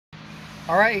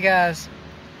Alright, you guys,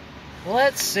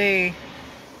 let's see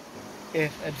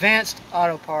if Advanced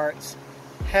Auto Parts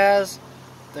has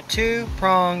the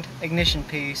two-pronged ignition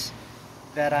piece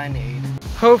that I need.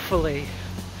 Hopefully,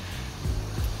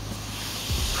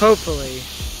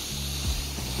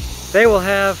 they will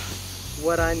have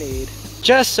what I need.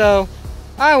 Just so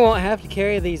I won't have to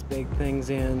carry these big things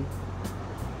in.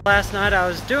 Last night I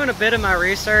was doing a bit of my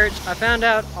research. I found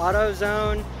out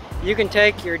AutoZone, you can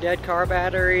take your dead car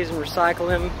batteries and recycle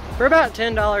them for about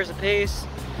 $10 a piece.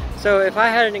 So if I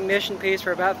had an ignition piece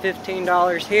for about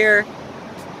 $15 here,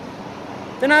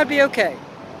 then I'd be okay.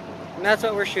 And that's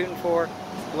what we're shooting for.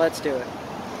 Let's do it.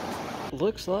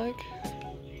 Looks like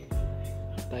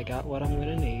they got what I'm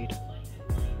gonna need.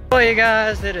 Well, you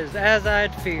guys, it is as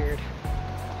I'd feared.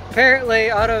 Apparently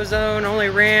AutoZone only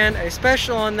ran a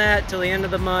special on that till the end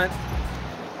of the month.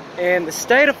 In the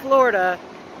state of Florida,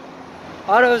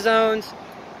 AutoZones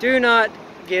do not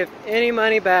give any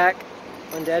money back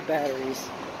on dead batteries.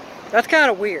 That's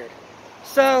kind of weird.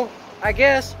 So I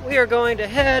guess we are going to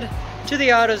head to the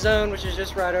AutoZone, which is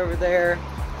just right over there.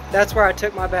 That's where I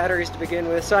took my batteries to begin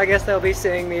with, so I guess they'll be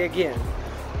seeing me again.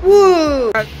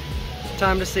 Woo!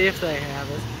 Time to see if they have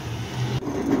it.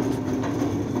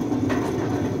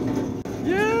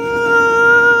 Yes!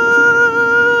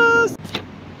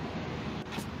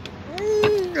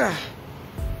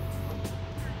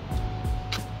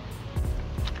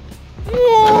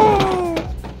 Whoa!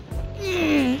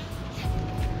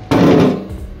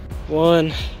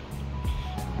 1,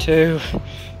 2,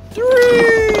 3.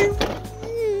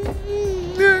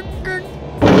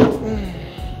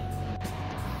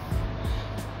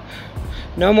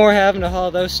 No more having to haul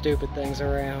those stupid things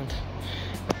around.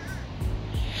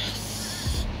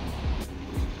 Yes.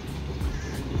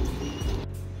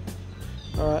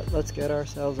 Alright, let's get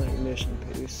ourselves an ignition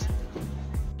piece.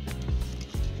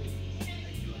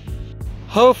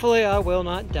 Hopefully I will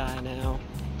not die now.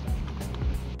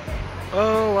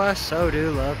 Oh, I so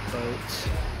do love boats.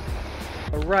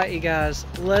 Alright, you guys,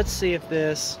 let's see if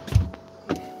this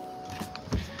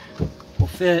will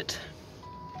fit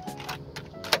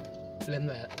in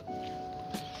that.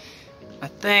 I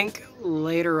think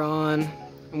later on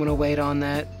I'm gonna wait on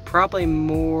that, probably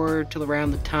more till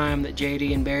around the time that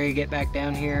JD and Barry get back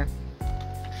down here.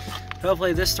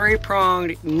 Hopefully this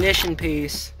three-pronged ignition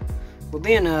piece will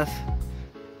be enough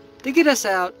to get us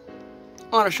out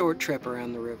on a short trip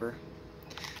around the river.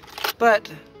 But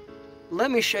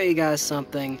let me show you guys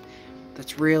something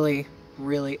that's really,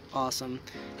 really awesome.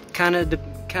 Kind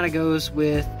of goes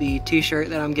with the t-shirt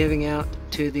that I'm giving out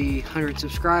to the 100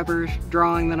 subscribers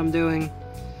drawing that I'm doing.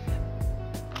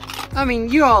 I mean,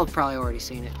 you all have probably already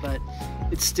seen it, but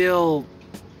it's still,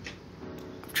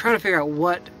 I'm trying to figure out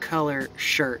what color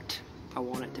shirt I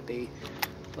want it to be.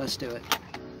 Let's do it.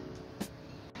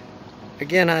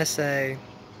 Again, I say,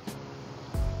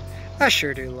 I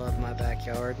sure do love my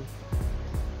backyard.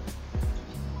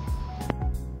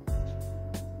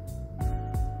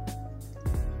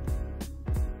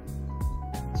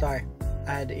 Sorry,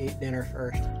 I had to eat dinner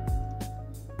first.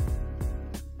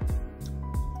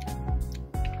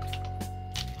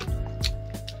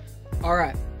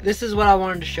 Alright, this is what I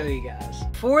wanted to show you guys.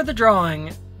 For the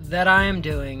drawing that I am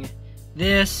doing,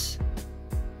 this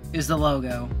is the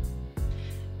logo.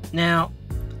 Now,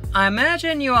 I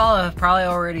imagine you all have probably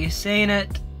already seen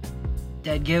it.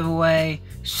 Dead giveaway,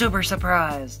 super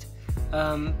surprised.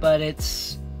 But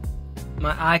it's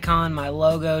my icon, my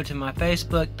logo to my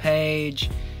Facebook page.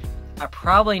 I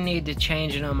probably need to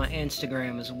change it on my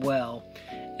Instagram as well.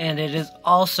 And it is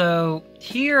also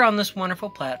here on this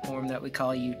wonderful platform that we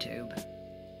call YouTube.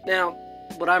 Now,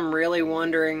 what I'm really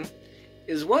wondering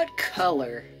is what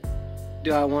color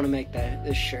do I want to make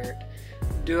this shirt?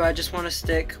 Do I just want to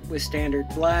stick with standard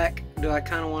black? Do I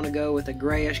kind of want to go with a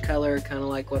grayish color, kind of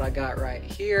like what I got right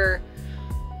here?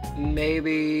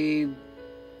 Maybe,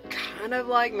 kind of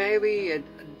like maybe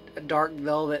a dark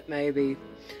velvet maybe.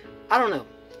 I don't know.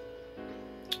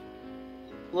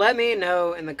 Let me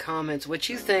know in the comments what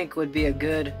you think would be a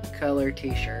good color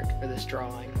t-shirt for this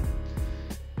drawing.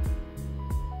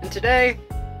 And today,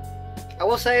 I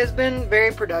will say it's been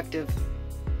very productive.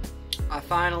 I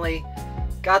finally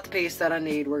got the piece that I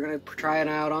need. We're going to try it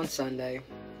out on Sunday.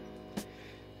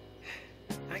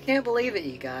 I can't believe it,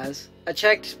 you guys. I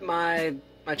checked my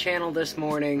channel this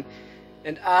morning,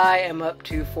 and I am up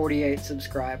to 48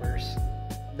 subscribers.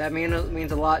 That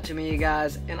means a lot to me, you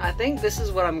guys, and I think this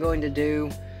is what I'm going to do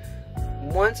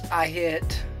once I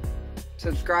hit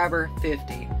subscriber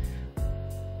 50.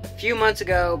 A few months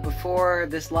ago, before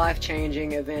this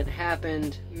life-changing event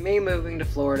happened, me moving to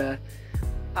Florida,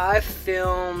 I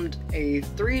filmed a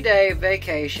 3-day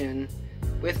vacation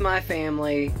with my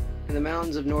family in the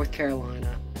mountains of North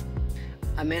Carolina.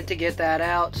 I meant to get that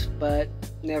out, but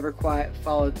never quite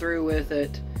followed through with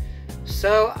it.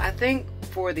 So I think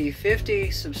for the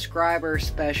 50 subscriber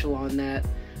special on that,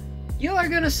 you are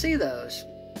going to see those.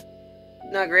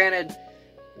 Now granted,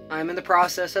 I'm in the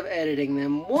process of editing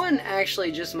them. One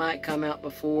actually just might come out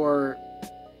before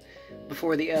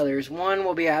the others. One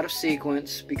will be out of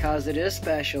sequence because it is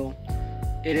special.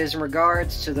 It is in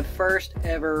regards to the first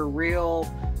ever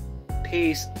real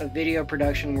piece of video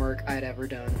production work I'd ever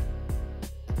done.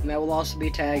 And that will also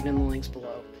be tagged in the links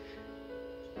below.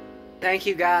 Thank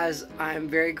you guys. I am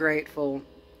very grateful.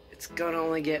 It's gonna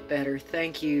only get better.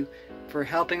 Thank you for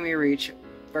helping me reach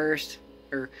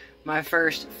my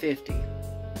first 50.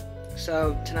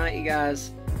 So tonight, you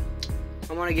guys,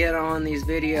 I want to get on these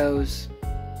videos.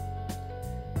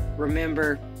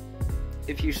 Remember,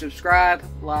 if you subscribe,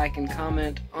 like, and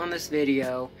comment on this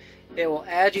video, it will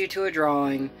add you to a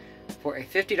drawing for a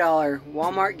 $50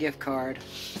 Walmart gift card,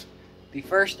 the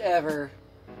first ever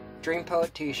Dream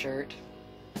Poet t-shirt,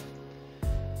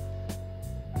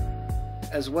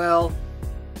 as well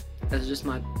as just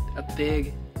a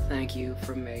big thank you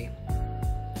from me.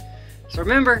 So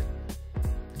remember,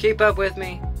 keep up with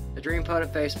me, the Dream Poet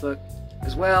at Facebook,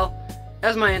 as well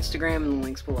as my Instagram in the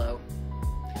links below.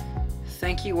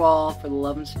 Thank you all for the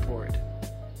love and support.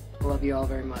 I love you all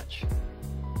very much.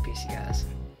 Peace, you guys.